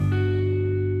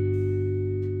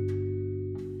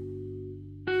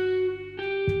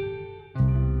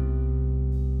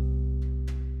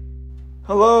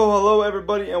Hello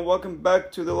everybody, and welcome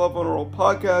back to the Love on Roll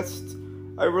podcast.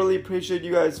 I really appreciate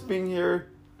you guys being here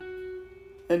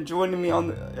and joining me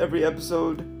on every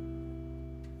episode.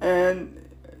 And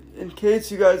in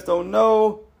case you guys don't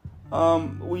know,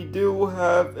 we do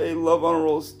have a Love on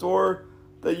Roll store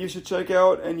that you should check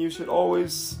out, and you should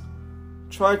always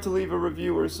try to leave a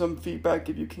review or some feedback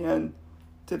if you can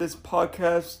to this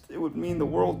podcast. It would mean the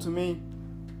world to me.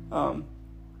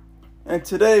 And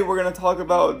today we're going to talk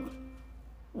about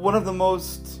one of the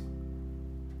most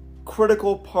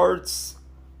critical parts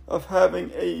of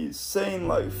having a sane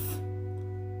life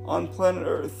on planet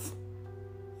Earth,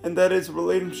 and that is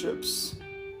relationships.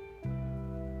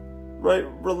 Right?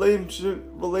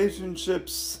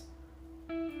 Relationships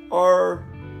are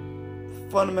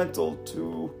fundamental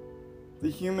to the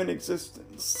human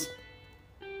existence.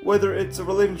 Whether it's a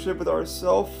relationship with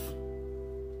ourselves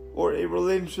or a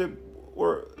relationship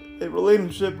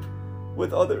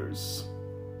with others.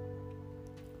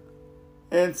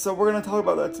 And so we're going to talk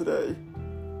about that today.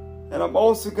 And I'm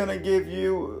also going to give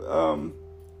you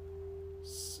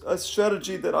a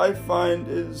strategy that I find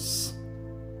is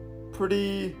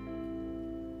pretty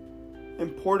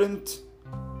important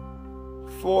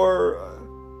for,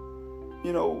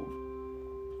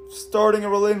 starting a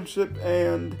relationship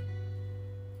and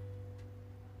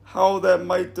how that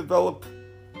might develop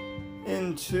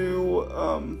into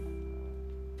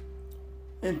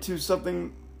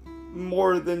something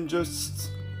more than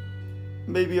just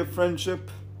maybe a friendship.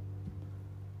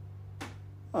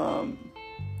 And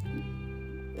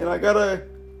I gotta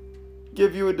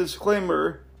give you a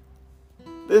disclaimer.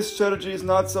 This strategy is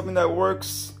not something that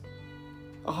works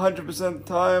 100% of the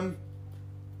time.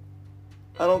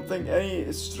 I don't think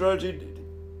any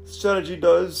strategy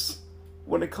does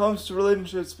when it comes to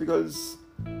relationships, because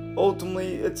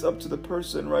ultimately it's up to the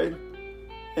person, right?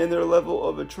 And their level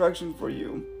of attraction for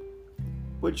you.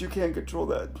 But you can't control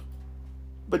that.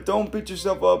 But don't beat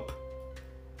yourself up.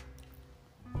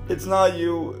 It's not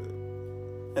you,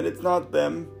 and it's not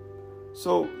them.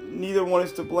 So neither one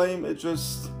is to blame. It's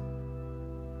just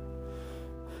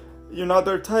you're not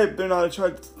their type. They're not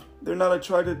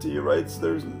attracted to you, right?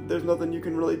 So there's nothing you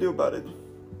can really do about it.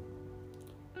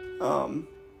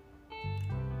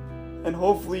 And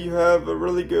hopefully you have a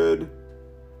really good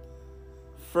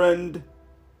friend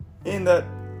in that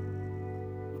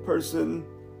person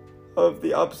of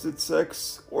the opposite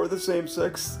sex or the same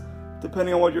sex,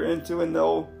 depending on what you're into, and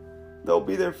they'll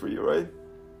be there for you, right?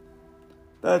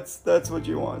 That's what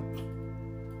you want.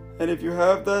 And if you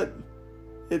have that,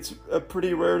 it's a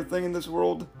pretty rare thing in this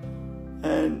world,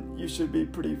 and you should be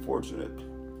pretty fortunate.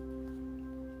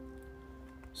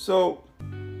 So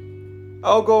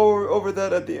I'll go over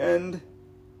that at the end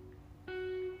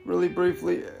really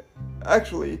briefly.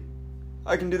 Actually,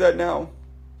 I can do that now,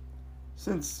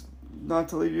 since not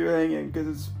to leave you hanging,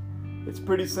 because it's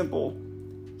pretty simple.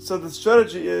 So the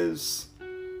strategy is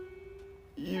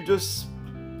you just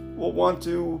will want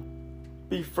to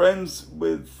be friends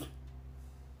with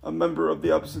a member of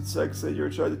the opposite sex that you're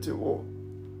attracted to, or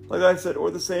like I said, or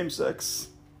the same sex,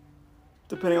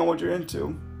 depending on what you're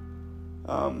into.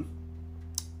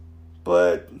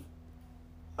 But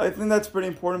I think that's pretty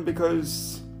important,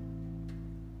 because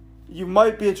you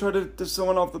might be attracted to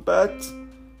someone off the bat,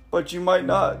 but you might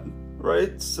not,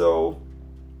 right? So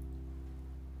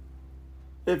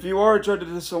if you are attracted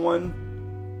to someone,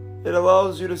 it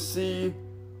allows you to see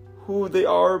who they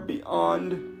are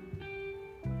beyond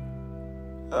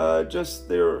just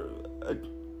their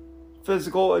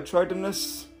physical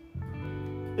attractiveness.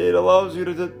 It allows you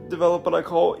to develop what I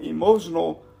call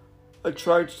emotional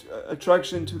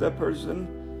attraction to that person,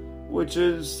 which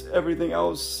is everything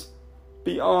else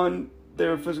beyond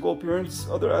their physical appearance,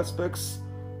 other aspects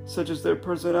such as their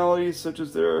personality, such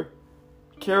as their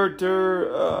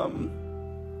character,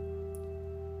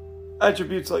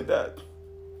 attributes like that.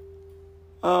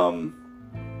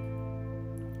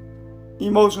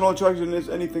 Emotional attraction is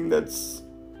anything that's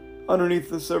underneath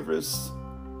the surface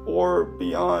or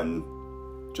beyond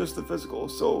just the physical.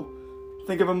 So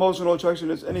think of emotional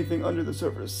attraction as anything under the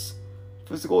surface.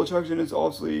 Physical attraction is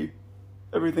obviously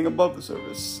everything above the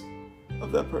surface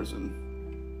of that person.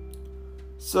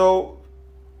 So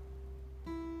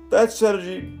that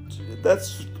strategy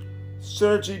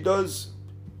does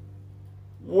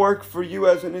work for you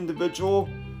as an individual,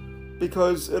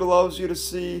 because it allows you to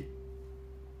see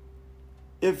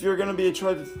if you're going to be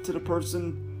attracted to the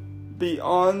person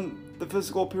beyond the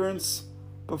physical appearance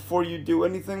before you do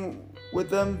anything with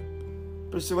them,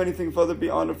 pursue anything further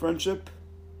beyond a friendship.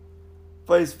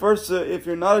 Vice versa, if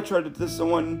you're not attracted to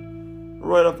someone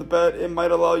right off the bat, it's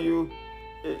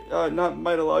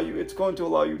going to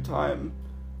allow you time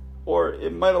or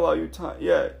it might allow you time.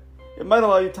 Yeah, it might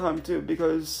allow you time too,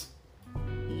 because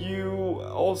you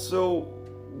also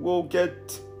will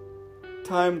get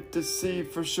time to see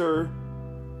for sure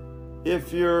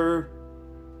if you're,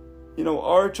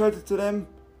 are attracted to them.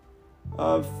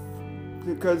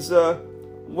 Because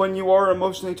when you are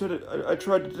emotionally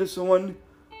attracted to someone,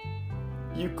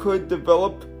 you could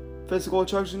develop physical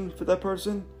attraction for that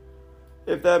person,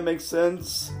 if that makes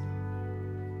sense.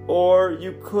 Or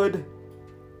you could,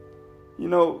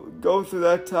 go through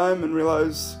that time and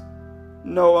realize,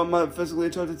 no, I'm not physically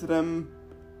attracted to them.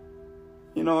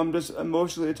 I'm just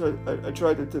emotionally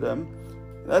attracted to them.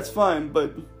 That's fine,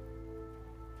 but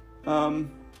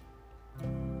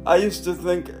I used to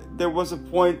think there was a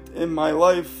point in my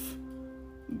life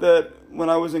that when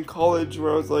I was in college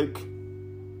where I was like,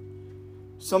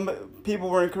 some people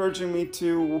were encouraging me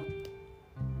to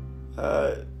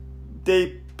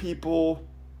date people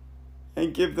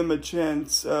and give them a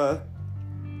chance,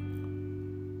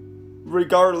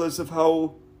 regardless of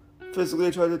how physically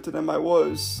attracted to them I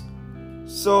was.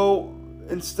 So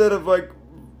instead of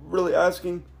really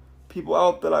asking people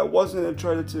out that I wasn't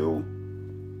attracted to,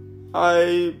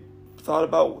 I thought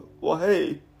about, well,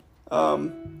 hey,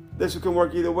 this can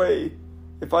work either way.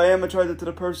 If I am attracted to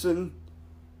the person,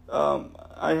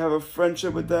 I have a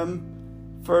friendship with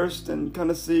them first and kind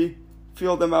of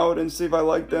feel them out and see if I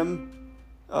like them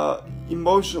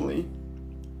emotionally,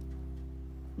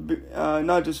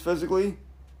 not just physically.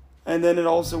 And then it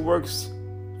also works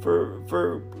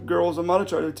for girls I'm not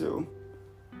attracted to.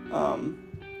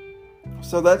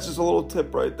 So that's just a little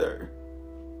tip right there.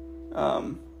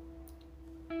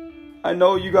 I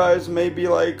know you guys may be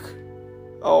like,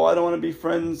 oh, I don't want to be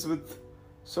friends with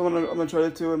someone I'm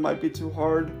attracted to. It might be too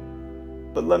hard.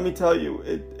 But let me tell you,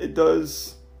 it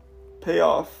does pay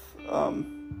off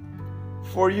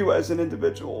for you as an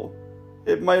individual.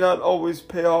 It might not always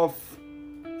pay off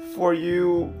for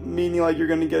you, meaning like you're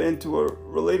going to get into a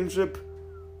relationship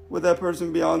with that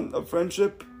person beyond a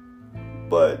friendship.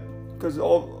 But, because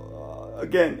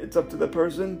again, it's up to the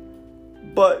person.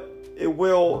 But it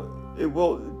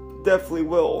definitely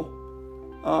will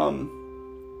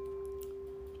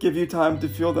give you time to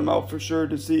feel them out for sure,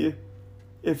 to see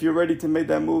if you're ready to make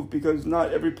that move, because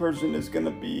not every person is going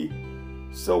to be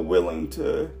so willing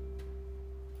to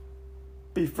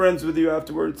be friends with you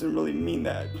afterwards and really mean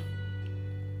that.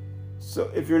 So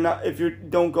if you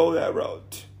don't go that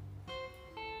route.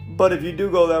 But if you do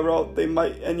go that route, they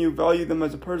might, and you value them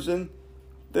as a person,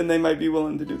 then they might be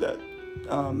willing to do that.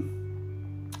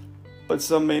 But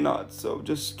some may not, so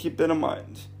just keep that in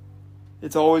mind.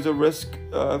 It's always a risk,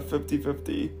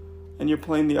 50-50, and you're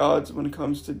playing the odds when it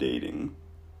comes to dating.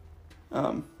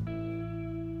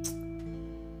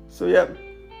 So yeah.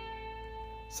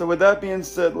 So with that being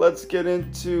said, let's get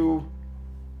into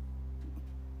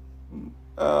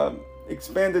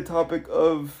expanded topic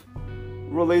of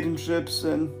relationships,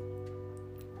 and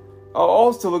I'll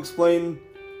also explain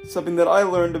something that I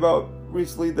learned about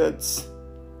recently that's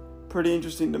pretty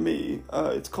interesting to me.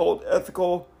 It's called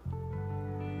ethical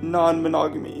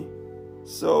non-monogamy.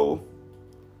 So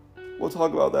we'll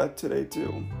talk about that today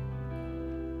too.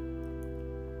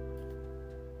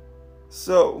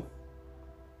 So,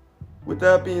 with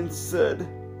that being said,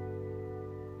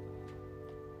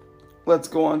 let's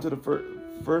go on to the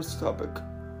first topic.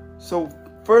 So,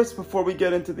 first, before we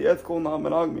get into the ethical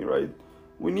non-monogamy, right,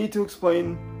 we need to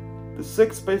explain the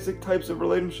 6 basic types of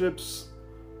relationships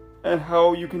and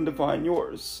how you can define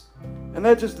yours. And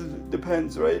that just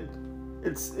depends, right?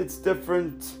 It's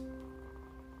different.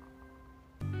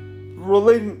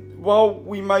 While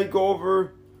we might go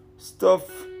over stuff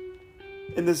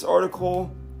in this article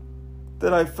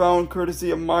that I found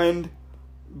courtesy of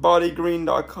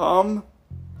mindbodygreen.com,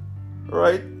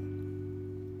 right?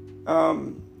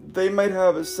 They might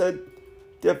have a set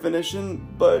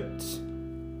definition, but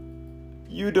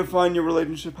you define your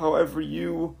relationship however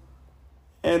you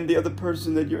and the other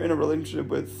person that you're in a relationship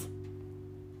with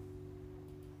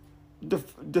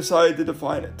decide to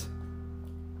define it.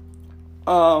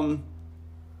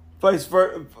 Vice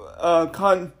versa,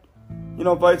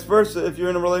 if you're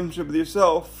in a relationship with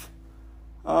yourself,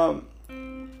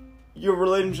 your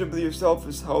relationship with yourself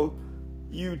is how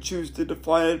you choose to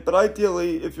define it. But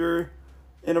ideally, if you're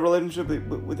in a relationship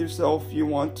with yourself, you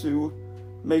want to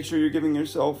make sure you're giving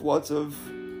yourself lots of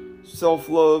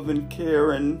self-love and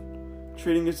care and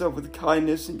treating yourself with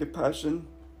kindness and compassion.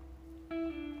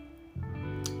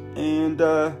 And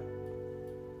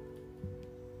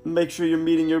make sure you're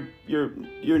meeting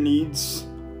your needs.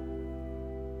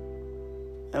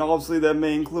 And obviously that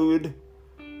may include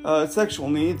sexual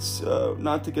needs,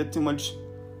 not to get too much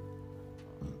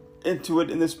into it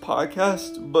in this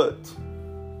podcast, but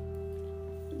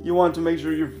you want to make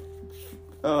sure you're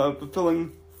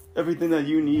fulfilling everything that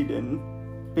you need and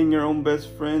being your own best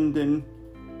friend and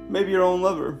maybe your own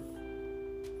lover,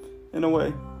 in a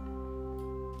way,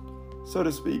 so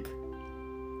to speak.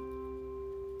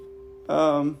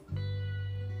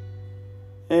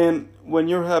 And when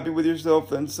you're happy with yourself,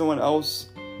 then someone else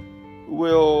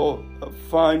will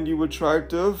find you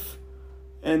attractive,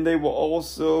 and they will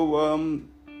also,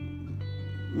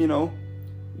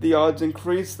 the odds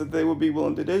increase that they will be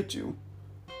willing to date you.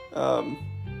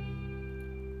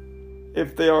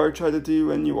 If they are attracted to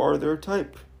you and you are their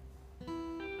type.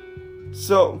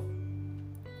 So,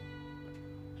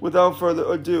 without further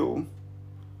ado,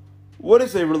 what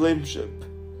is a relationship?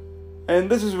 And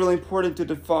this is really important to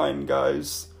define,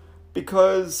 guys,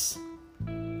 because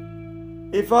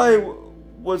if I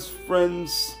was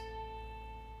friends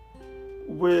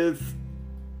with,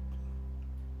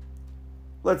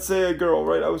 let's say, a girl,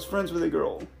 right? I was friends with a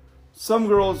girl. Some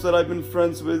girls that I've been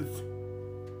friends with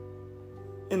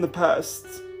in the past,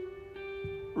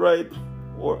 right?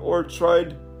 Or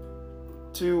tried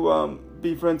to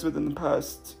be friends with in the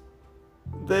past.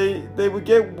 They would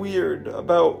get weird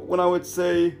about when I would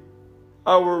say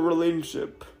our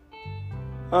relationship.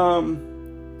 They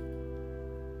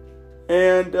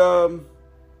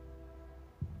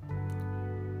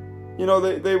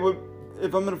would,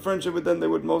 if I'm in a friendship with them, they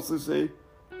would mostly say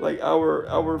like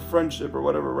our friendship or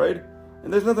whatever, right?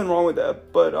 And there's nothing wrong with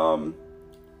that, but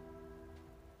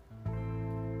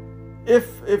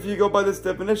if you go by this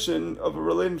definition of a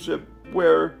relationship,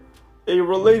 where a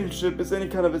relationship is any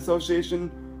kind of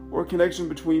association or connection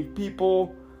between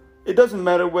people, it doesn't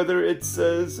matter whether it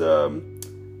says,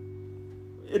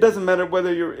 it doesn't matter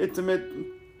whether you're intimate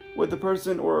with the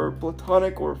person or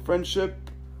platonic or friendship,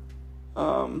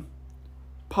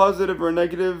 positive or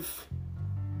negative.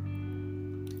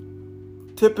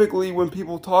 Typically, when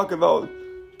people talk about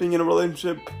being in a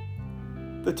relationship,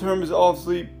 the term is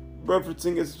obviously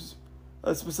referencing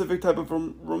a specific type of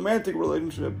romantic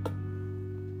relationship.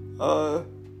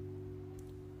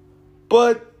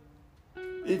 But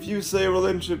if you say a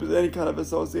relationship is any kind of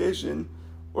association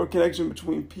or connection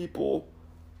between people,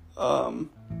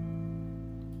 then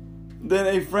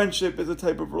a friendship is a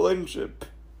type of relationship.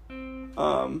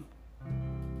 But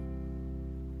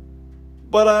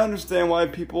I understand why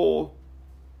people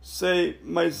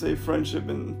might say friendship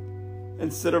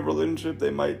instead of relationship.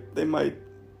 They might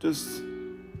just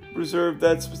reserve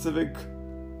that specific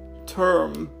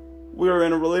term. We are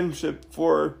in a relationship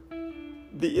for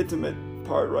the intimate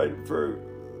part, right? For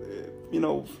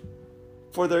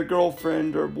for their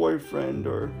girlfriend or boyfriend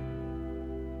or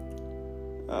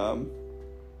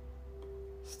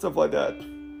stuff like that.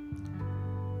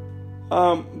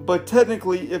 But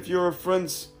technically, if you're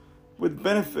friends with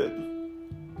benefit,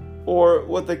 or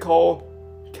what they call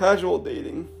casual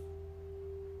dating,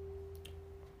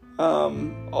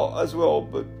 as well,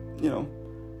 but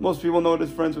most people know it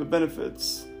as friends with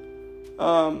benefits.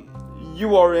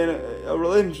 You are in a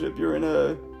relationship. You're in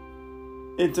a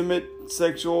intimate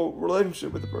sexual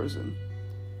relationship with the person,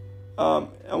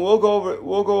 and we'll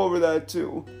go over that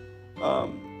too.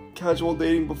 Casual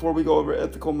dating before we go over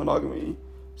ethical monogamy,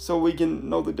 so we can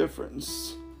know the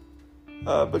difference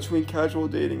between casual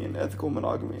dating and ethical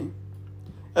monogamy,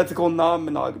 ethical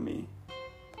non-monogamy.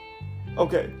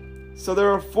 Okay, so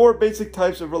there are 4 basic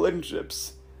types of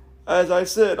relationships. As I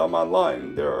said on my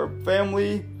line, there are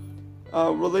family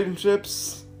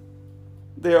relationships,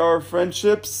 there are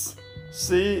friendships.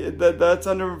 See, that's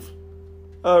under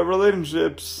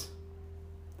relationships.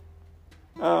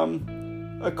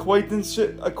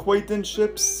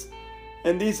 Acquaintanceships,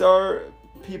 and these are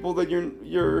people that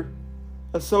you're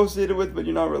associated with, but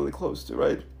you're not really close to,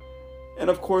 right? And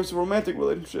of course, romantic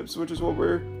relationships, which is what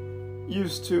we're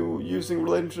used to using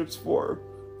relationships for.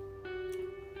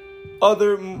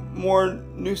 Other more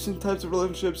nuisance types of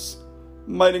relationships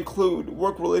might include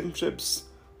work relationships,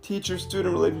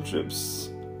 teacher-student relationships,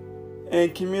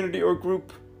 and community or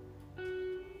group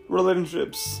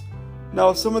relationships.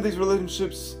 Now, some of these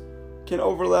relationships can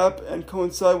overlap and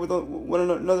coincide with one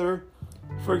another.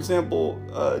 For example,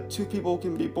 2 people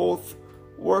can be both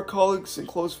work colleagues and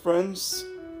close friends.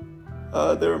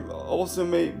 There also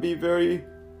may be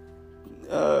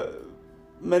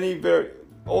many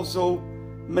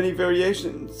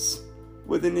variations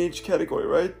within each category,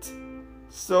 right?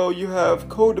 So you have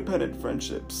codependent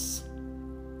friendships,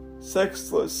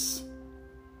 sexless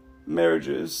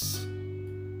marriages.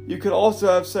 You could also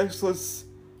have sexless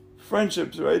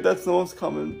friendships, right? That's the most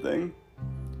common thing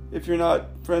if you're not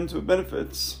friends with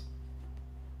benefits.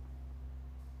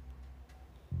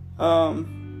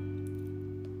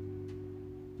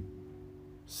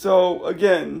 So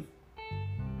again,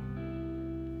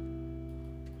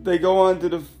 they go on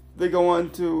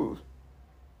to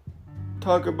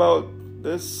talk about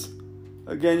this.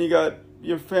 Again, you got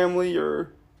your family,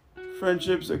 your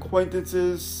friendships,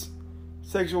 acquaintances,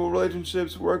 sexual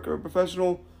relationships, work or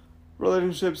professional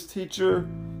relationships, teacher,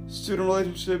 student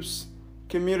relationships,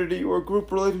 community or group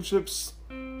relationships,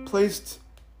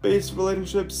 place-based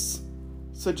relationships,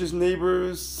 such as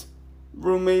neighbors,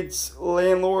 roommates,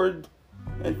 landlord,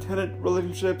 and tenant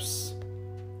relationships,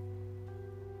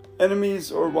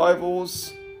 enemies or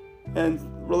rivals, and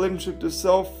relationship to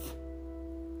self,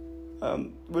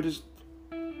 which is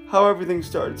how everything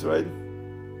starts, right?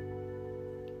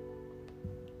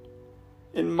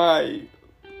 In my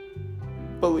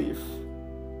belief.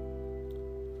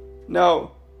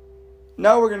 Now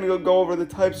we're going to go over the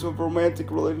types of romantic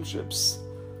relationships.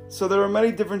 So there are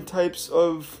many different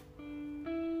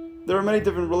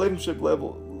relationship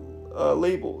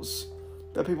labels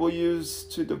that people use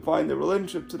to define their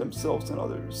relationship to themselves and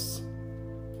others.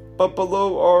 But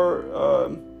below are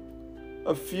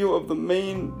a few of the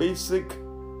main basic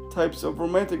types of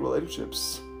romantic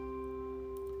relationships.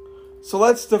 So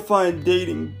let's define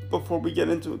dating before we get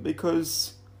into it,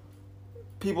 because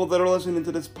people that are listening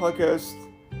to this podcast,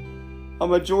 a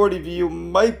majority of you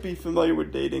might be familiar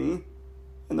with dating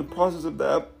and the process of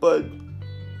that, but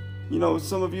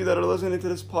some of you that are listening to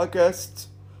this podcast,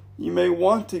 you may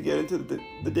want to get into the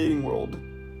dating world,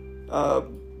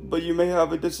 but you may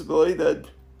have a disability that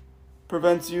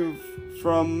prevents you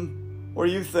from, or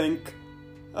you think,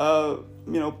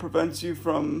 prevents you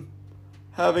from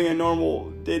having a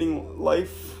normal dating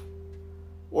life,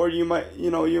 or you might,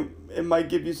 it might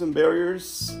give you some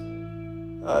barriers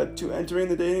to entering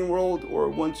the dating world, or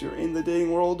once you're in the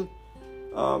dating world.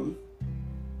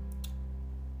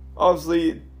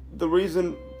 Obviously,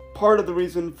 part of the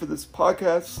reason for this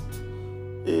podcast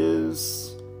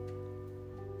is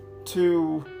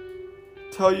to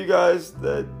tell you guys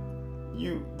that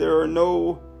there are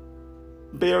no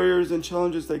barriers and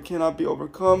challenges that cannot be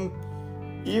overcome,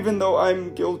 even though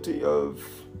I'm guilty of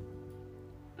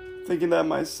thinking that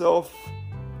myself,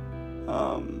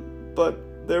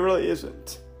 but there really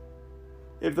isn't.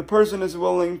 If the person is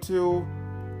willing to,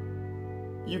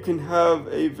 you can have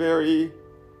a very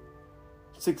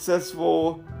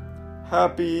successful,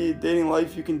 happy dating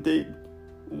life. You can date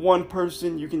one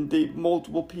person, you can date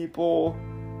multiple people,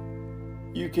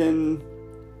 you can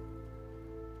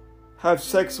have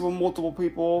sex with multiple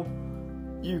people,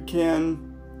 you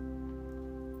can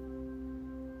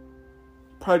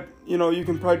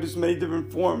practice many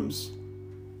different forms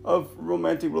of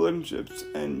romantic relationships,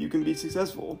 and you can be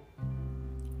successful,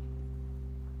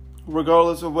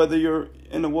 regardless of whether you're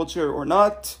in a wheelchair or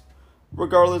not,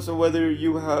 regardless of whether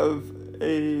you have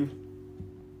a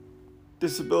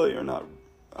disability or not,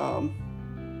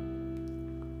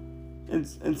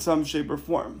 in some shape or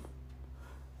form.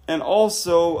 And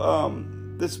also,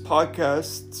 this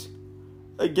podcast,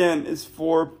 again, is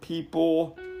for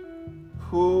people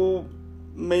who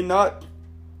may not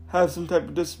have some type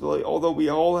of disability, although we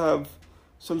all have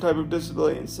some type of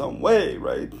disability in some way,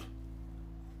 right?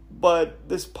 But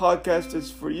this podcast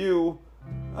is for you,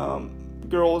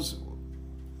 girls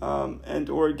and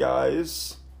or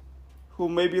guys who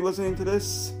may be listening to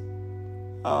this,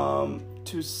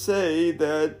 to say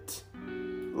that,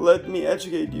 let me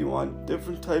educate you on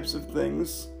different types of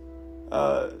things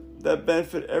that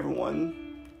benefit everyone.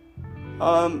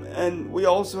 And we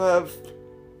also have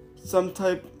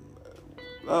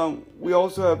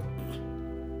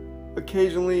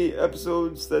occasionally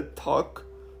episodes that talk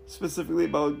specifically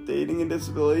about dating and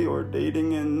disability, or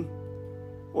dating and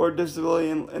or disability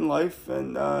in life,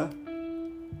 and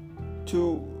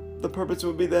the purpose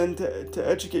would be then to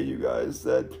educate you guys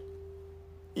that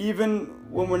even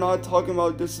when we're not talking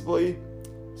about disability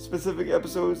specific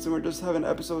episodes and we're just having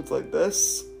episodes like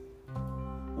this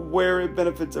where it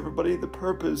benefits everybody, the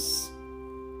purpose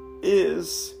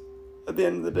is, at the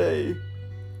end of the day,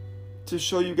 to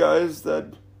show you guys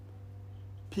that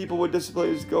people with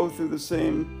disabilities go through the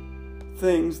same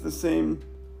things, the same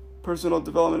personal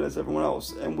development as everyone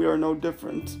else, and we are no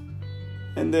different,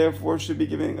 and therefore should be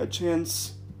giving a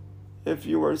chance if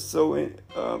you are so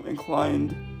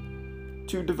inclined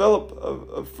to develop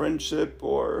a friendship,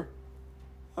 or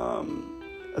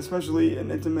especially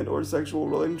an intimate or sexual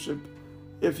relationship,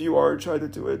 if you are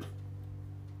attracted to it,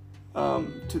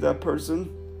 to that person.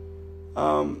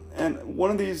 And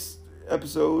one of these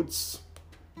episodes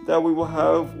that we will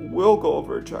have will go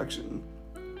over attraction,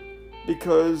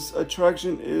 because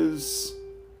attraction is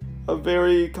a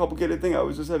very complicated thing. I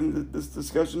was just having this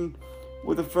discussion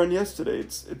with a friend yesterday.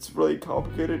 It's really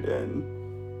complicated,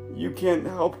 and you can't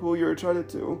help who you're attracted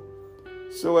to.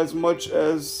 So as much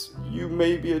as you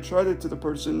may be attracted to the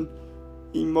person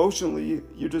emotionally,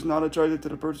 you're just not attracted to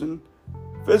the person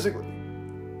physically.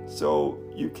 So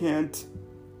you can't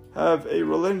have a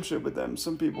relationship with them.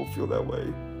 Some people feel that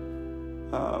way.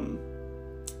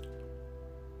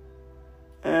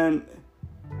 And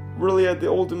really at the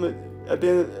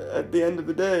end of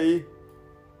the day,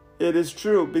 it is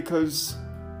true, because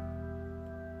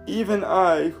even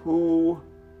I, who,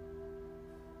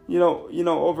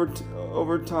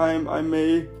 over time I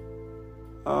may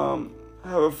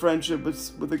have a friendship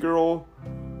with a girl,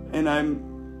 and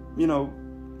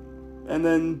and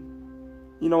then,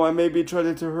 I may be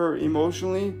attracted to her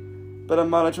emotionally, but I'm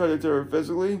not attracted to her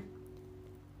physically.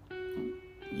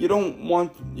 You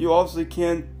obviously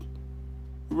can't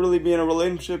really be in a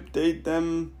relationship, date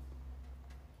them,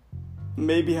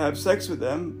 maybe have sex with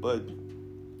them, but,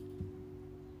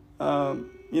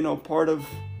 part of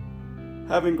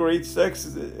having great sex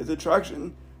is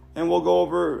attraction. And we'll go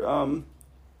over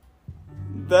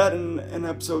that in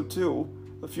episode 2,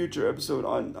 a future episode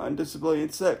on disability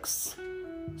and sex.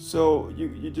 So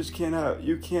you just can't have,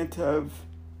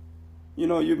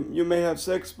 you may have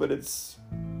sex, but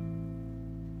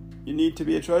you need to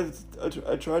be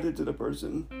attracted to the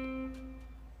person.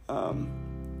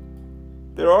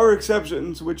 There are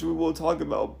exceptions, which we will talk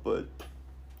about, but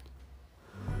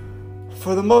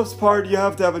for the most part, you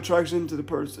have to have attraction to the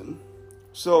person.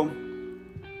 So,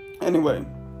 anyway.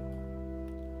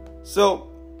 So,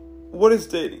 what is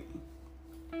dating?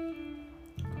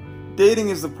 Dating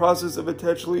is the process of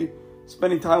intentionally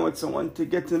spending time with someone to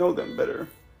get to know them better,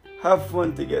 have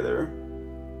fun together,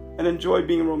 and enjoy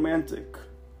being romantic.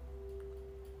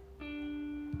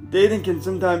 Dating can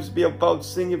sometimes be about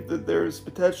seeing if there is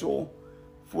potential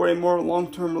for a more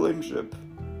long-term relationship.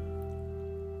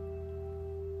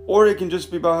 Or it can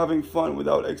just be about having fun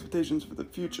without expectations for the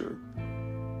future,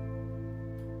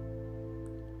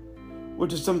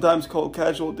 which is sometimes called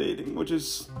casual dating, which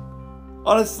is,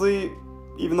 honestly,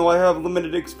 even though I have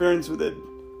limited experience with it,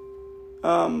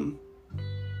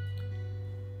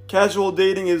 casual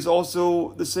dating is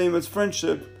also the same as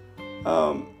friendship,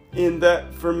 in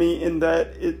that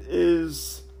it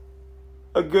is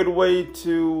a good way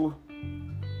to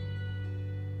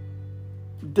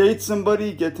date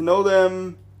somebody, get to know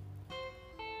them,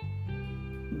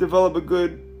 develop a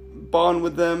good bond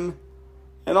with them,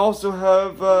 and also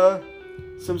have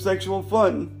some sexual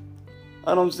fun.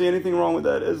 I don't see anything wrong with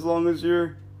that, as long as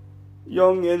you're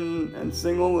young and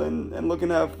single and looking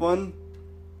to have fun.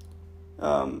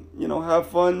 Have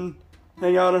fun,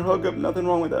 hang out and hook up, nothing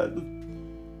wrong with that.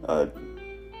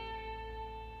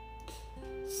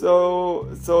 So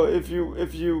if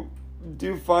you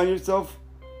do find yourself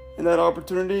in that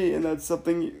opportunity, and that's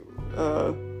something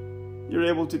you're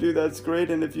able to do, that's great.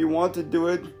 And if you want to do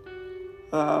it,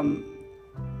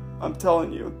 I'm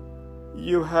telling you,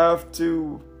 you have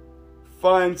to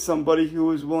find somebody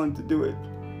who is willing to do it.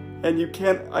 And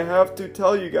I have to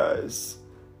tell you guys,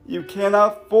 you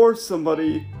cannot force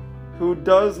somebody who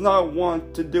does not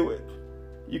want to do it.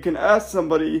 You can ask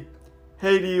somebody,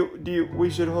 hey, we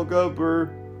should hook up,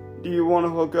 or do you want to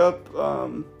hook up,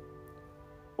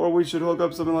 or we should hook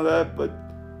up, something like that, but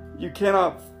you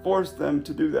cannot force them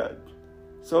to do that.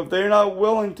 So if they're not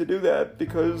willing to do that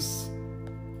because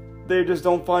they just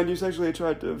don't find you sexually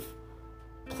attractive,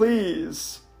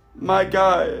 please, my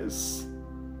guys,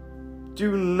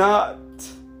 do not,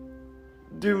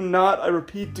 I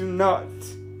repeat, do not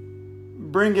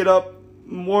bring it up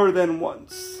more than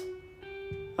once.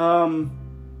 I'm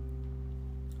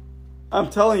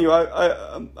telling you,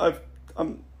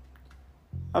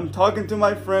 I'm talking to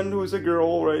my friend who's a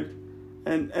girl, right?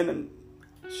 And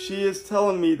she is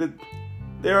telling me that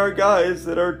there are guys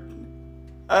that are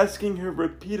asking her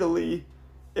repeatedly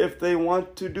if they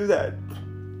want to do that.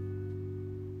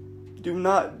 Do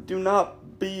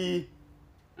not be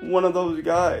one of those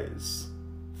guys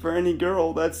for any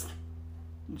girl. That's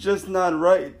just not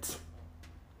right.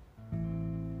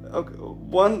 Okay,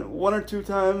 one or two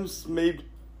times, maybe,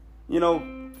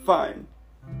 fine.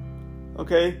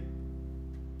 Okay?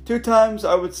 2 times,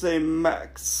 I would say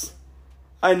max.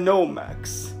 I know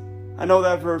max. I know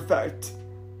that for a fact.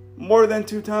 More than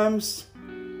 2 times,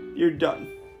 you're done.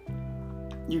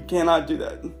 You cannot do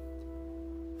that.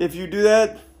 If you do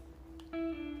that,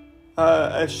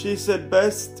 as she said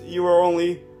best, you are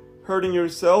only hurting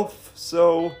yourself.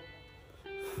 So,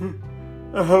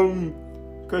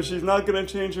 because she's not gonna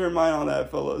change her mind on that,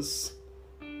 fellas.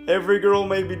 Every girl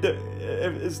may be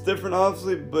it's different,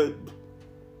 obviously, but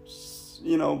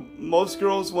most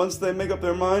girls, once they make up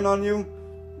their mind on you,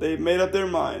 they've made up their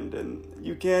mind, and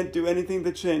you can't do anything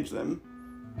to change them.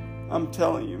 I'm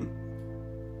telling you.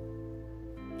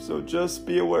 So just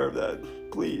be aware of that,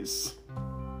 please.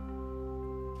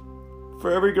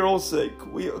 For every girl's sake,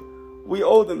 we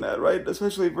owe them that, right?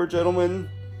 Especially if we're gentlemen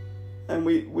and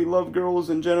we love girls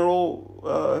in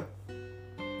general.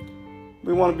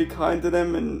 We want to be kind to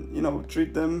them and,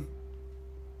 treat them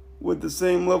with the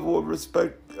same level of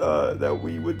respect that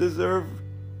we would deserve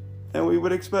and we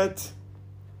would expect.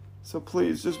 So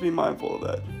please, just be mindful of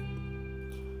that.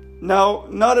 Now,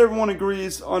 not everyone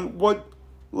agrees on what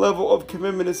level of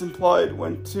commitment is implied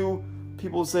when two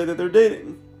people say that they're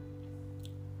dating.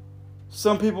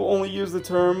 Some people only use the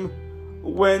term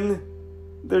when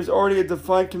there's already a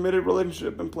defined committed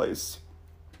relationship in place,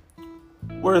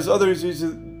 whereas others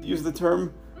use the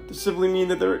term to simply mean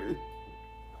that they're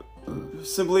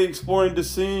simply exploring to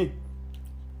see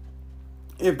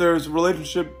if there's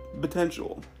relationship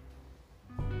potential.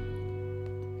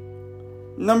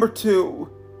 Number 2,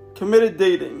 committed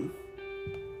dating.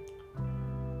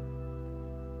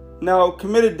 Now,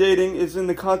 committed dating is in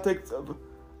the context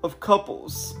of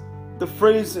couples. The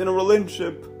phrase in a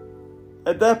relationship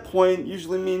at that point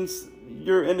usually means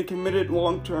you're in a committed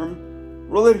long-term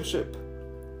relationship.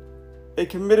 A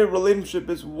committed relationship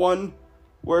is one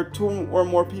where 2 or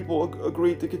more people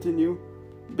agree to continue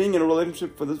being in a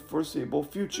relationship for the foreseeable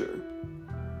future.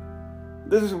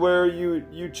 This is where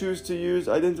you choose to use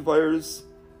identifiers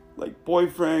like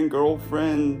boyfriend,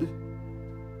 girlfriend,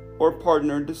 or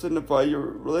partner to signify your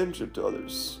relationship to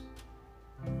others.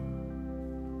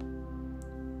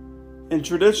 In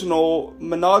traditional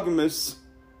monogamous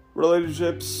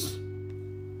relationships,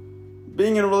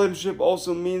 being in a relationship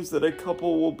also means that a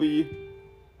couple will be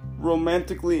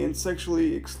romantically and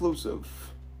sexually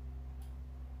exclusive.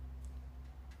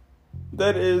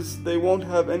 That is, they won't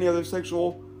have any other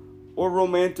sexual or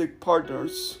romantic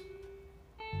partners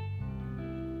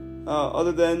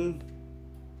other than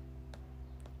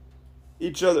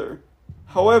each other.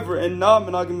 However, in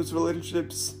non-monogamous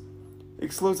relationships,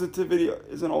 exclusivity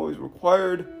isn't always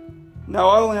required. Now,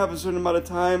 I only have a certain amount of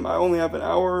time. I only have an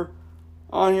hour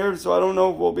on here, so I don't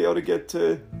know if we'll be able to get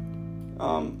to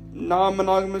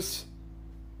non-monogamous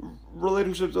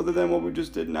relationships other than what we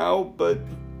just did now. But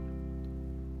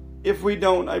if we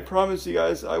don't, I promise you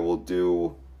guys I will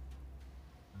do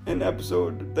an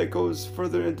episode that goes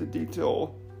further into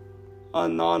detail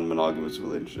on non-monogamous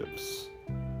relationships.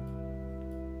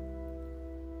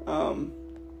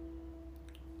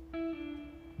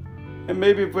 And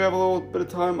maybe if we have a little bit of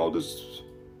time, I'll just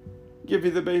give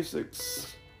you the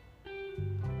basics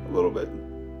a little bit.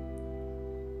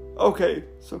 Okay,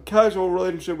 so casual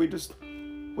relationship,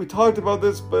 we talked about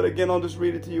this, but again, I'll just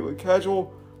read it to you. A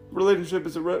casual relationship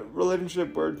is a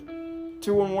relationship where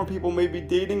 2 or more people may be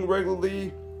dating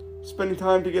regularly, spending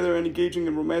time together, and engaging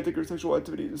in romantic or sexual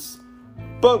activities,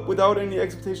 but without any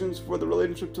expectations for the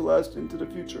relationship to last into the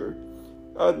future.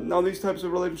 Now, these types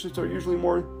of relationships are usually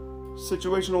more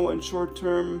situational and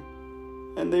short-term,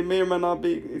 and they may or may not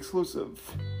be exclusive.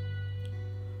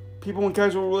 People in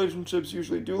casual relationships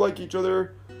usually do like each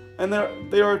other, and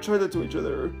they are attracted to each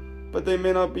other, but there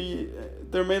may not be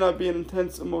an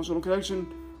intense emotional connection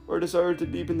or desire to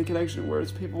deepen the connection,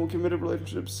 whereas people in committed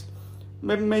relationships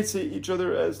may see each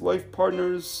other as life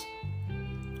partners,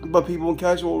 but people in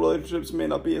casual relationships may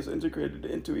not be as integrated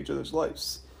into each other's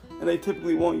lives, and they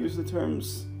typically won't use the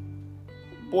terms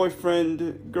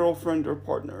boyfriend, girlfriend, or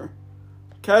partner.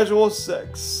 Casual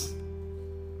sex.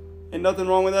 Ain't nothing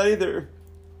wrong with that either.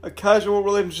 A casual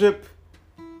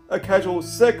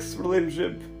sex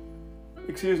relationship,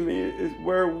 is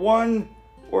where 1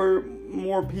 or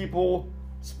more people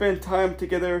spend time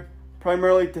together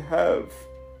primarily to have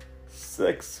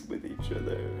sex with each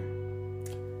other.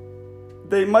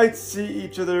 They might see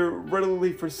each other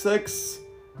regularly for sex,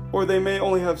 or they may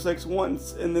only have sex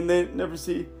once and then they never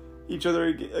see each other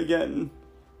again.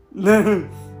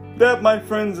 That, my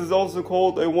friends, is also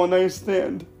called a one-night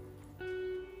stand.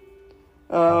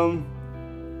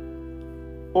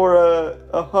 Or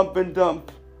a hump and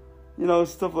dump.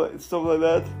 Stuff like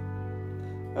that.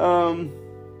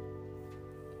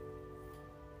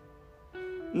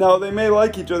 Now, they may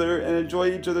like each other and enjoy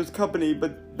each other's company,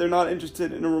 but they're not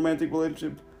interested in a romantic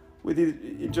relationship with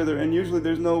each other, and usually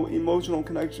there's no emotional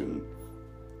connection.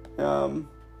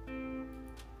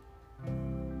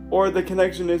 Or the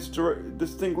connection is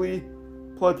distinctly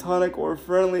platonic or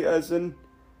friendly, as in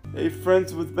a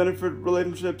friends with benefit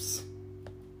relationships,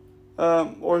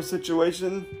 or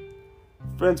situation,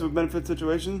 friends with benefit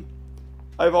situation.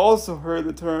 I've also heard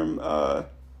the term,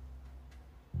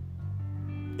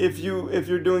 if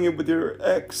you're doing it with your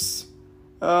ex,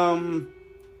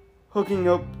 hooking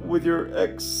up with your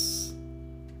ex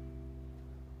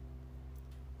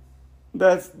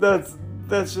That's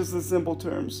just a simple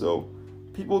term. So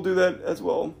people do that as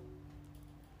well.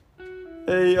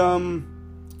 It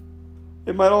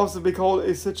might also be called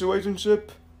a situationship.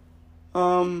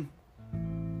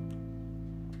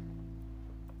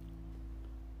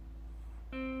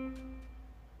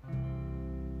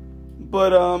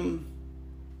 But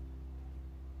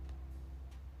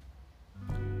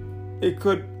it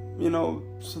could,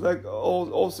 so that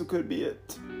also could be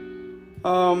it.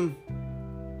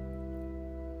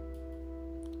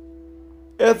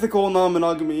 Ethical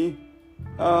non-monogamy.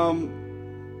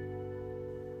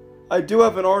 I do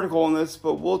have an article on this,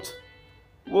 but we'll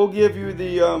give you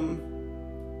the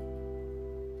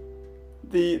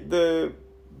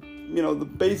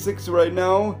basics right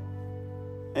now,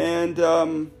 and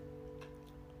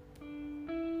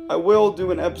I will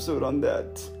do an episode on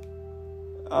that.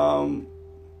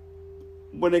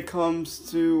 When it comes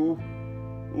to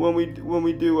when we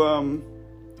do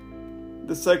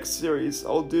the sex series,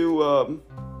 I'll do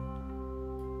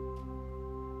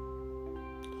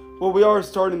well, we are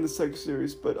starting the sex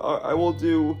series, but I will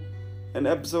do an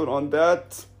episode on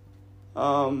that,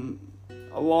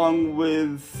 along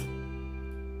with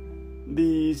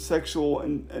the sexual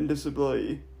and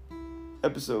disability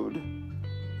episode.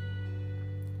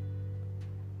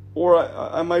 Or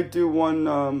I might do one.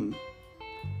 I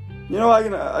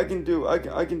can do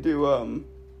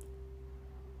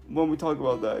when we talk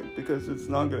about that, because it's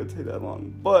not gonna take that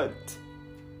long. But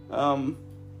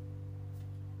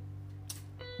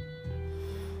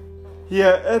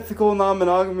yeah, ethical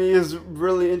non-monogamy is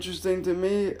really interesting to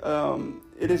me.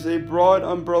 It is a broad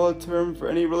umbrella term for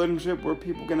any relationship where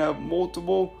people can have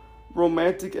multiple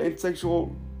romantic and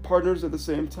sexual partners at the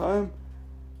same time.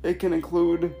 It can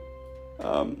include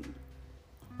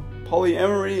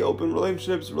polyamory, open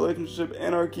relationships, relationship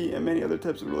anarchy, and many other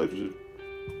types of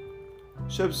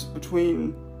relationships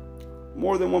between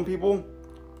more than one people.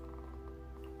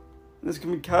 This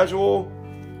can be casual,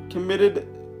 committed,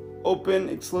 open,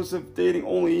 exclusive, dating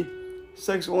only,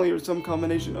 sex only, or some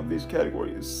combination of these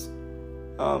categories.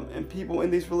 And people in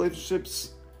these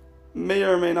relationships may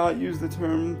or may not use the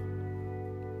term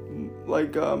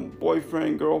like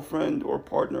boyfriend, girlfriend, or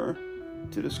partner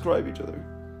to describe each other.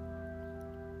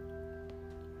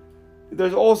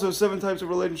 There's also 7 types of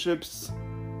relationships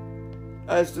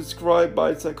as described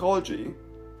by psychology.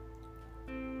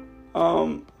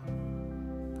 One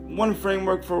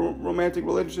framework for romantic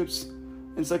relationships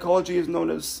in psychology is known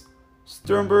as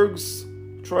Sternberg's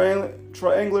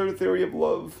triangular theory of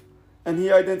love, and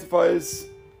he identifies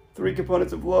 3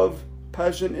 components of love: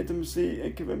 passion, intimacy,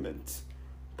 and commitment.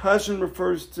 Passion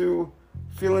refers to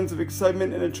feelings of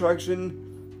excitement and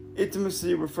attraction.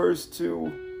 Intimacy refers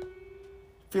to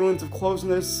feelings of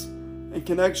closeness and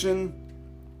connection,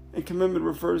 and commitment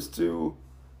refers to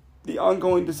the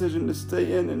ongoing decision to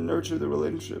stay in and nurture the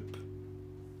relationship.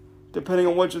 Depending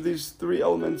on which of these 3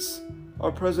 elements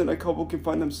are present, a couple can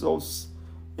find themselves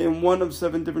in one of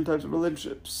 7 different types of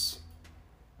relationships.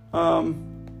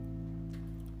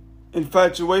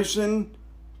 Infatuation,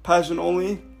 passion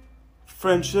only;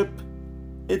 friendship,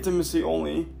 intimacy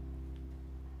only;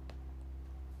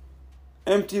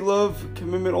 empty love,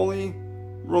 commitment only;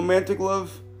 romantic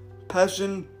love,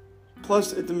 passion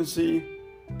plus intimacy;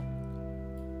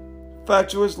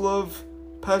 fatuous love,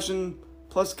 passion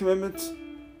plus commitment;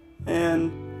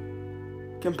 and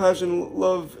compassion,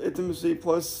 love, intimacy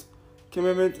plus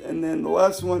commitment. And then the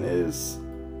last one is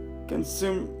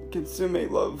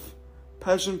consummate love,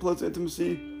 passion plus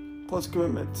intimacy plus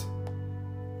commitment.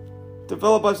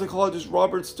 Developed by psychologist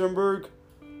Robert Sternberg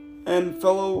and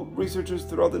fellow researchers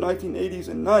throughout the 1980s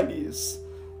and 90s,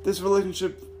 this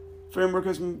relationship framework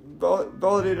has been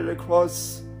validated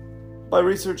by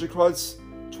research across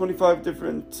 25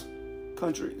 different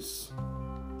countries.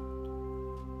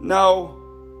 Now,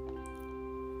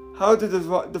 how to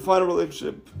define a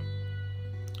relationship?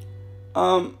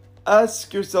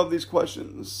 Ask yourself these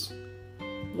questions.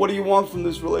 What do you want from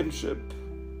this relationship?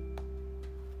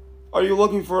 Are you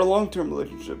looking for a long-term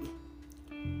relationship?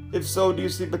 If so, do you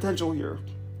see potential here?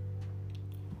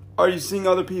 Are you seeing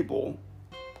other people?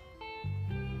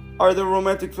 Are there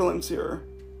romantic feelings here?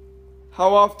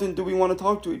 How often do we want to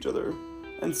talk to each other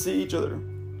and see each other?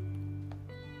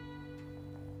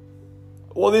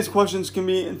 While these questions can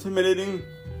be intimidating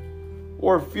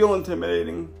or feel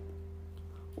intimidating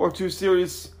or too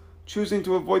serious, choosing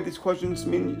to avoid these questions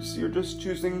means you're just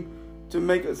choosing to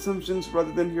make assumptions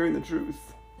rather than hearing the truth.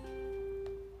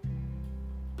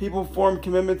 People form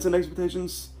commitments and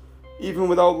expectations even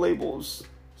without labels.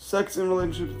 Sex and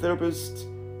relationship therapist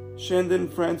Shandon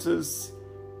Francis,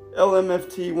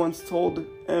 LMFT, once told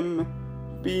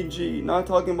MBG, not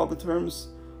talking about the terms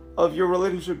of your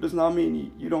relationship does not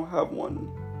mean you don't have one.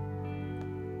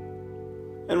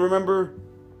 And remember,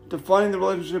 defining the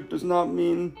relationship does not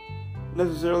mean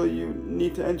necessarily you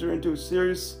need to enter into a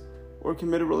serious or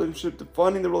committed relationship.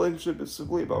 Defining the relationship is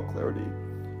simply about clarity.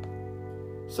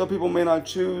 Some people may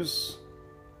choose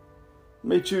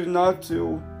not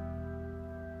to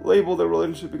label their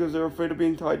relationship because they're afraid of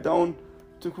being tied down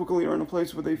too quickly or in a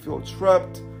place where they feel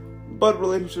trapped. But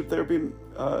relationship therapy,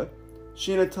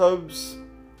 Sheena Tubbs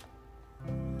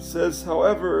says,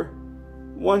 however,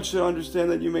 one should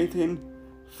understand that you maintain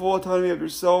full autonomy of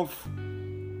yourself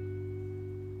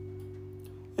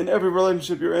in every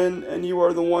relationship you're in, and you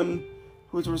are the one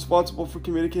who is responsible for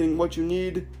communicating what you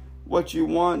need, what you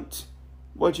want,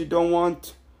 what you don't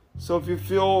want. So if you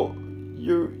feel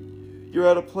you're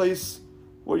at a place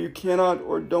where you cannot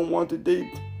or don't want to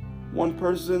date one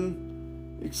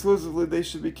person exclusively, that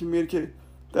should be communicated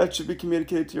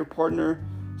to your partner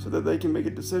so that they can make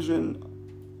a decision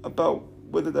about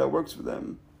whether that works for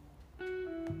them.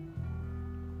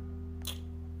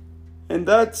 And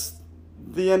that's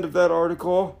the end of that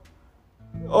article.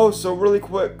 Oh, so really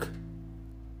quick,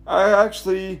 I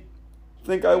actually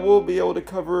think I will be able to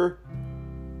cover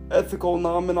ethical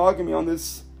non-monogamy on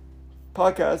this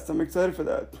podcast. I'm excited for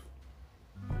that.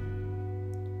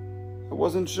 I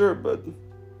wasn't sure, but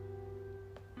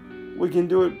we can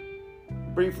do it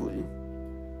briefly.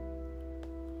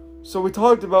 So we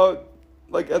talked about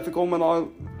ethical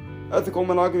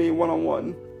monogamy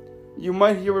one-on-one. You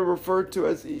might hear it referred to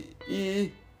as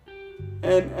E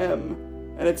and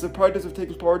M, and it's the practice of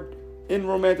taking part in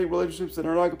romantic relationships that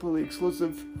are not completely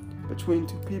exclusive between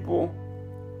two people.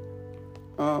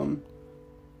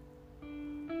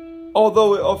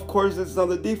 Although, of course, it's not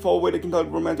the default way to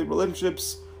conduct romantic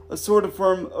relationships, a sort of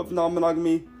form of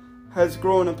non-monogamy has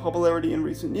grown in popularity in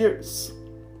recent years.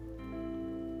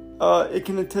 It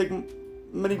can take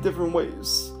many different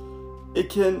ways. It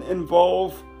can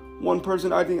involve one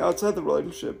person acting outside the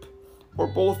relationship, or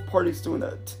both parties doing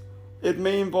that. It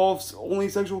may involve only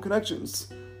sexual connections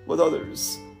with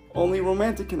others, only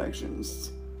romantic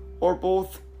connections, or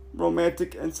both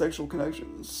romantic and sexual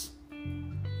connections.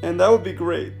 And that would be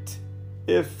great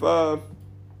if, that's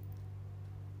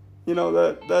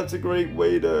a great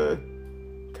way to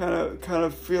kind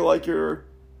of feel like you're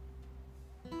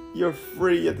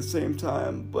free at the same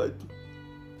time, but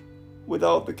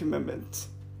without the commitment.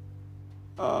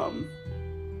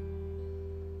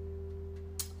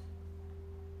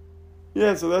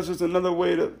 So that's just another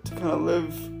way to kind of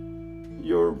live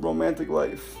your romantic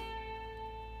life.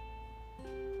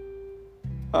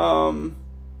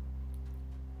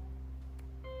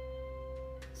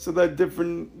 So that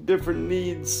different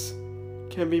needs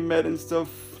can be met and stuff.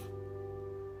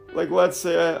 Like, let's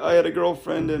say I had a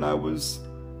girlfriend and I was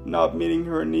not meeting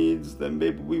her needs, then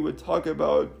maybe we would talk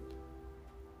about,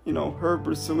 her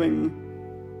pursuing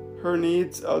her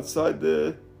needs outside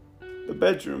the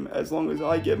bedroom, as long as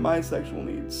I get my sexual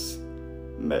needs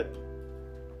met.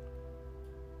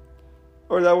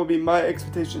 Or that would be my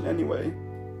expectation anyway,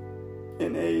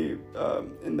 in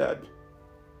that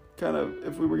kind of,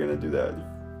 if we were going to do that.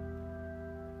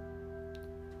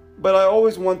 But I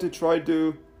always want to try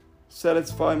to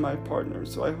satisfy my partner,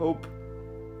 so I hope,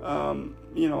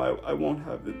 I won't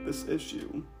have this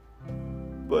issue.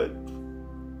 But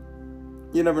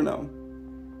you never know.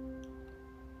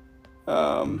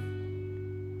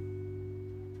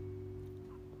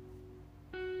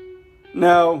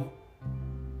 Now,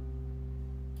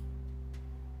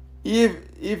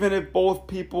 even if both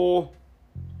people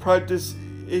practice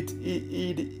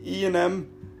E and M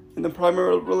in the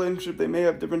primary relationship, they may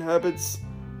have different habits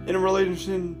in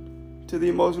relation to the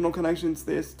emotional connections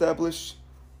they establish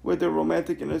with their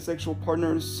romantic and their sexual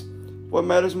partners. What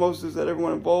matters most is that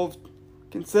everyone involved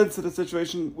consents to the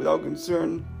situation without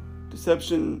concern,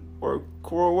 deception, or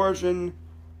coercion,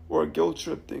 or guilt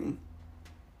tripping.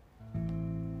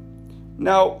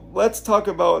 Now, let's talk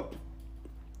about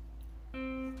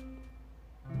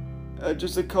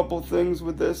just a couple things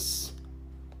with this,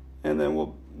 and then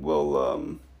we'll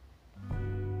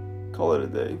call it a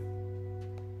day.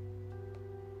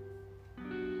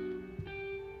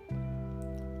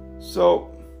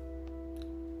 So,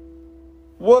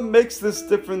 what makes this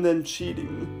different than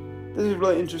cheating? This is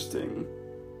really interesting,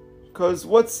 because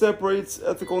what separates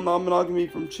ethical non-monogamy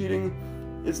from cheating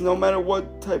is no matter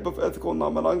what type of ethical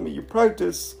non-monogamy you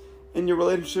practice in your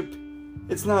relationship,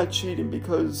 it's not cheating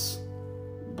because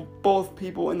both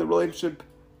people in the relationship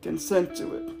consent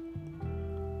to it.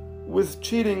 With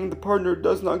cheating, the partner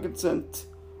does not consent,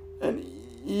 and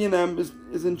E&M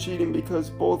isn't cheating because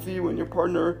both you and your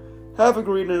partner have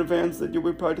agreed in advance that you'll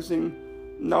be practicing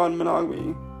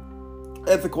non-monogamy.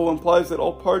 Ethical implies that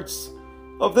all parts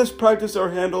of this practice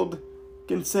are handled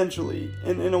consensually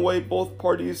and in a way both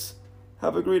parties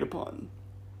have agreed upon.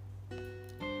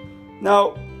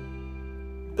 Now,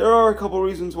 there are a couple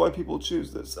reasons why people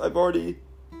choose this. I've already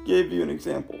gave you an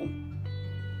example.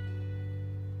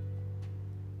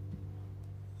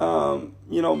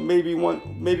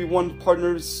 Maybe one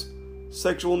partner's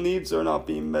sexual needs are not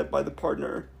being met by the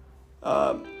partner,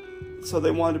 so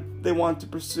they want to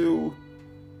pursue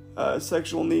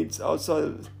sexual needs outside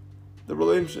of the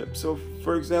relationship. So,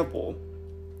 for example,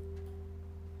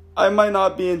 I might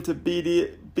not be into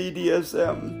BDSM,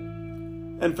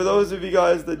 and for those of you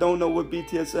guys that don't know what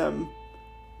BDSM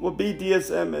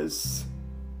is,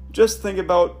 just think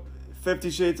about 50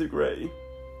 Shades of Grey.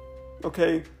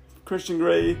 Okay, Christian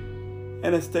Grey,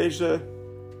 Anastasia,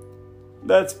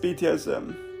 that's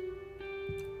BDSM.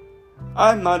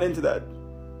 I'm not into that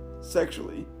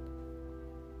sexually,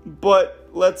 but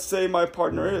let's say my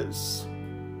partner is.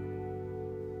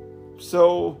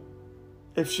 So,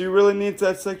 if she really needs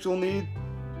that sexual need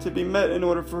to be met in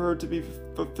order for her to be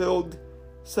fulfilled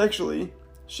sexually,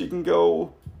 she can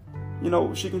go,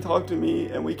 she can talk to me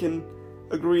and we can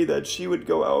agree that she would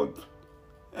go out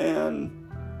and,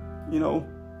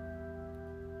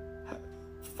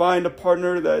 find a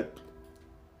partner that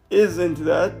is into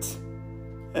that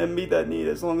and meet that need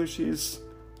as long as she's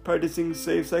practicing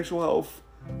safe sexual health,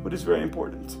 which is very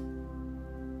important.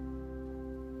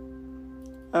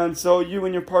 And so you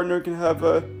and your partner can have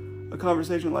a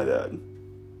conversation like that.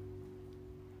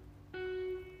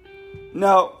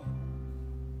 Now,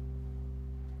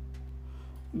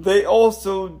 they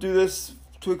also do this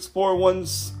to explore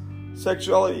one's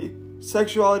sexuality.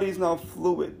 Sexuality is now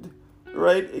fluid,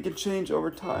 right? It can change over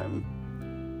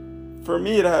time. For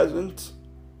me, it hasn't.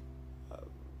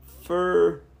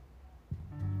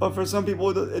 But for some people,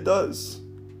 it does.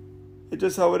 It's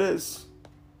just how it is.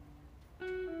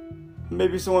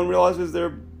 Maybe someone realizes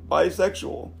they're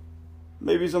bisexual.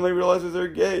 Maybe somebody realizes they're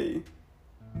gay.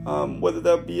 Whether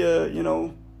that be a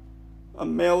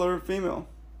male or a female.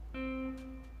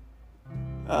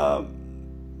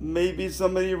 Maybe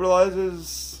somebody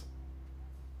realizes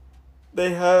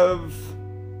they have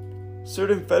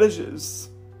certain fetishes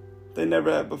they never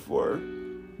had before.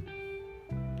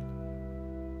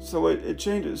 So it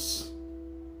changes.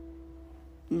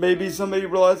 Maybe somebody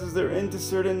realizes they're into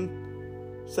certain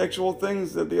sexual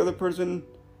things that the other person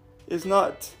is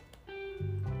not.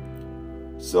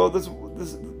 So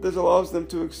this allows them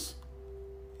to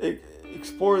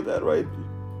explore that, right?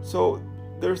 So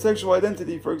their sexual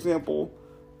identity, for example,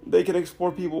 they can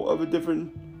explore people of a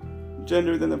different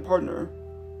gender than their partner.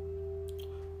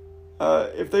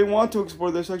 If they want to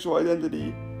explore their sexual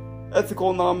identity,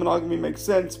 ethical non-monogamy makes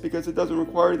sense because it doesn't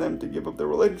require them to give up their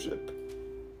relationship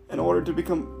in order to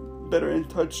become better in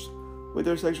touch with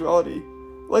their sexuality.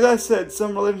 Like I said,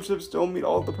 some relationships don't meet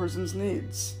all of the person's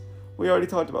needs. We already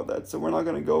talked about that, so we're not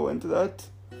going to go into that.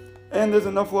 And there's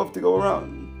enough love to go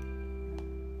around.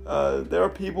 There are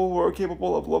people who are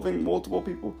capable of loving multiple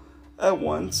people at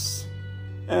once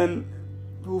and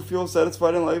who feel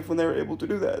satisfied in life when they're able to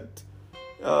do that.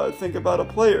 Think about a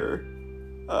player.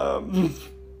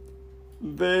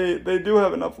 They do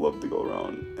have enough love to go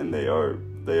around, and they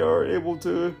are able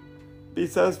to be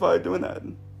satisfied doing that.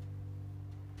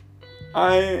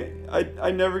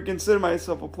 I never consider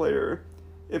myself a player.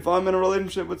 If I'm in a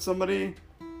relationship with somebody,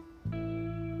 I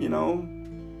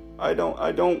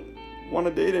don't want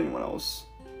to date anyone else.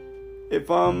 If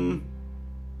I'm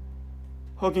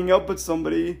hooking up with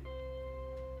somebody,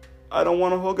 I don't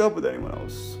want to hook up with anyone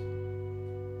else.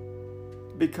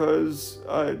 Because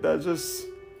that's just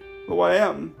who I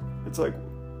am. It's like,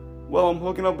 well, I'm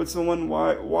hooking up with someone,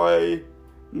 why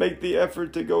make the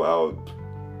effort to go out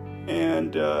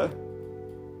and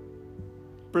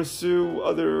pursue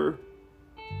other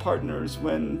partners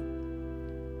when,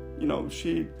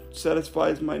 she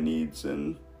satisfies my needs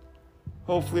and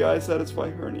hopefully I satisfy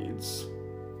her needs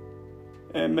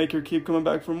and make her keep coming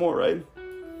back for more, right?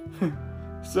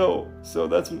 So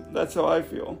that's how I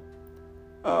feel.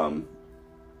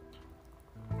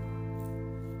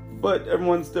 But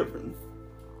everyone's different.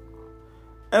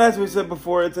 And as we said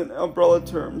before, it's an umbrella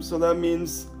term, so that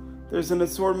means there's an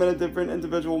assortment of different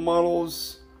individual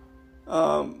models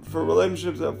for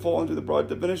relationships that fall into the broad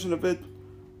definition of it,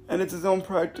 and it's its own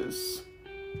practice.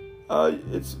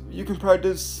 You can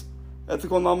practice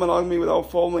ethical non-monogamy without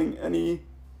following any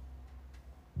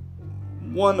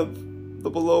one of the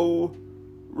below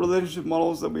relationship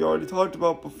models that we already talked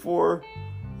about before.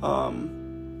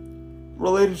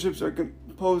 Relationships are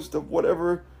composed of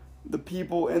whatever the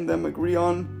people in them agree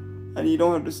on, and you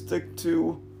don't have to stick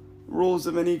to rules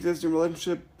of any existing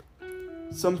relationship.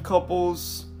 some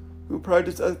couples who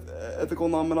practice ethical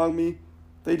non-monogamy,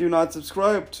 they do not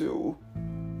subscribe to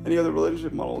any other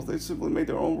relationship models. They simply make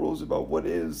their own rules about what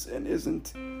is and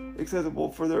isn't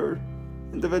acceptable for their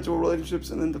individual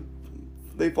relationships, and then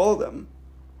they follow them.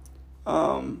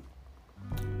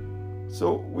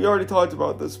 So we already talked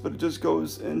about this, but it just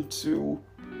goes into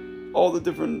all the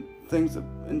different things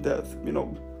in depth.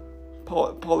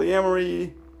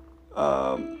 Polyamory,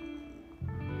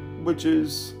 which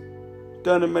is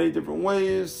done in many different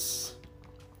ways.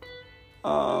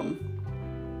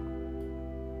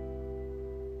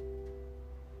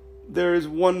 There is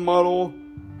one model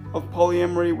of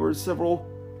polyamory where several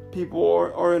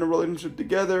people are in a relationship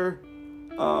together,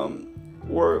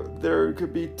 where there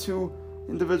could be two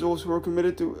individuals who are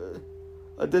committed to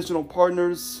additional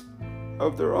partners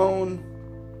of their own.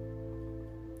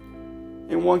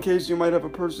 In one case, you might have a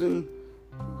person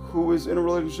who is in a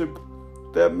relationship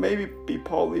that may be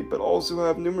poly, but also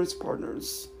have numerous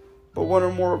partners. But one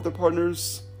or more of the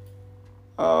partners,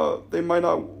 they might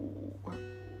not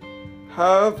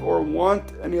have or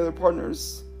want any other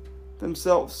partners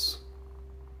themselves.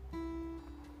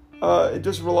 It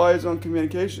just relies on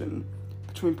communication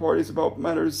between parties about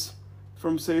matters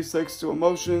from safe sex to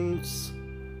emotions.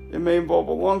 It may involve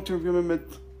a long-term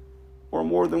commitment or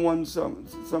more than one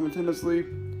simultaneously.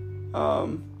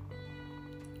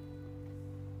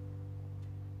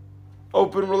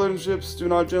 Open relationships do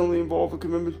not generally involve a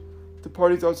commitment to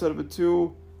parties outside of a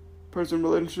two-person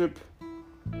relationship.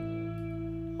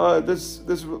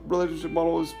 This relationship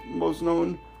model is most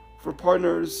known for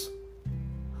partners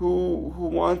who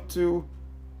want to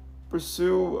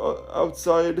pursue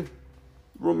outside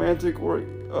romantic or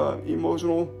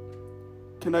emotional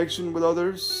connection with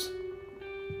others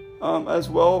as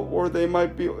well, or they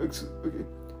might be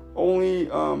only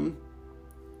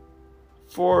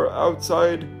for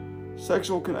outside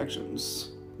sexual connections.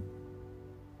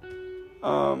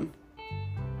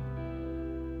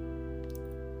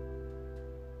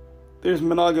 There's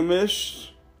monogamish,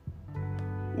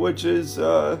 which is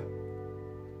for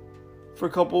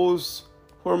couples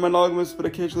who are monogamous but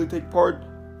occasionally take part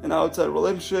in an outside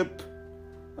relationship.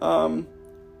 And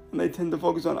they tend to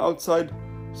focus on outside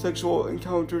sexual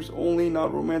encounters only,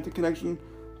 not romantic connection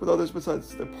with others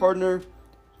besides their partner.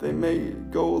 They may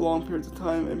go long periods of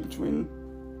time in between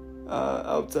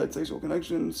outside sexual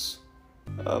connections.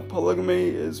 Polygamy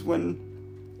is when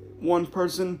one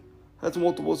person has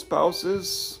multiple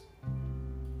spouses.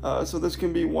 So this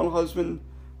can be one husband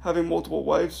having multiple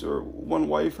wives, or one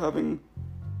wife having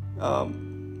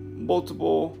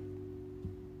multiple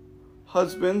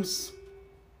husbands.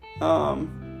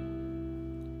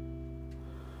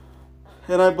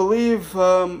 And I believe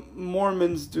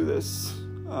Mormons do this,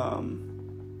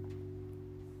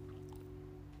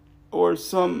 or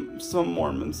some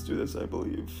Mormons do this, I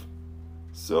believe.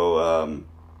 So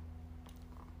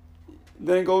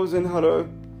then it goes in how to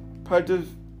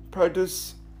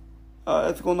practice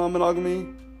ethical non-monogamy,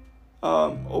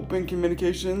 open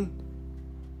communication.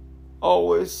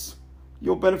 Always,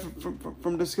 you'll benefit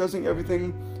from discussing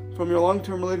everything from your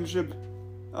long-term relationship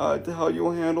to how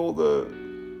you'll handle the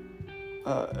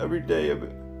every day of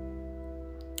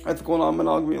ethical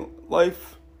non-monogamy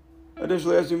life.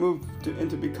 Additionally, as you move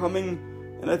into becoming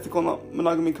an ethical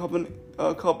non-monogamy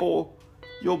couple,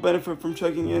 you'll benefit from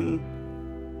checking in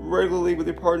regularly with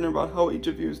your partner about how each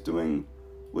of you is doing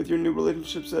with your new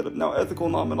relationship setup. Now, ethical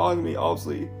non-monogamy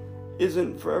obviously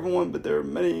isn't for everyone, but there are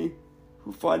many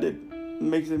who find it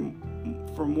makes it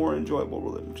for more enjoyable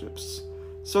relationships.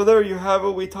 So there you have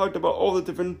it. We talked about all the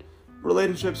different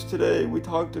relationships today. We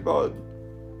talked about,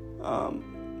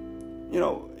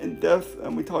 in depth,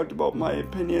 and we talked about my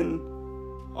opinion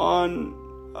on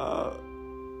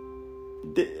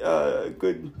a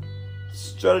good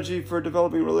strategy for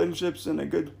developing relationships and a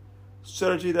good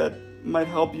strategy that might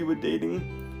help you with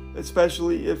dating,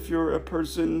 especially if you're a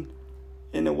person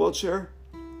in a wheelchair.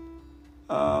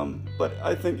 But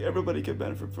I think everybody could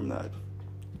benefit from that.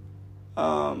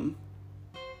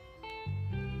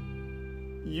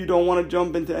 You don't want to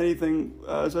jump into anything,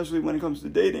 especially when it comes to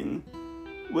dating,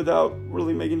 without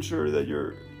really making sure that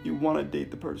you want to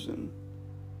date the person.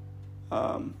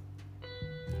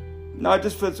 Not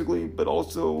just physically, but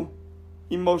also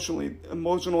emotionally.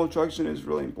 Emotional attraction is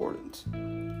really important.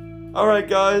 Alright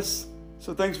guys,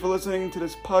 so thanks for listening to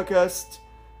this podcast.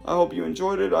 I hope you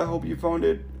enjoyed it. I hope you found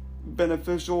it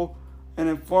beneficial and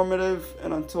informative.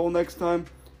 And until next time,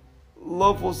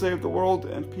 love will save the world,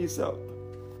 and peace out.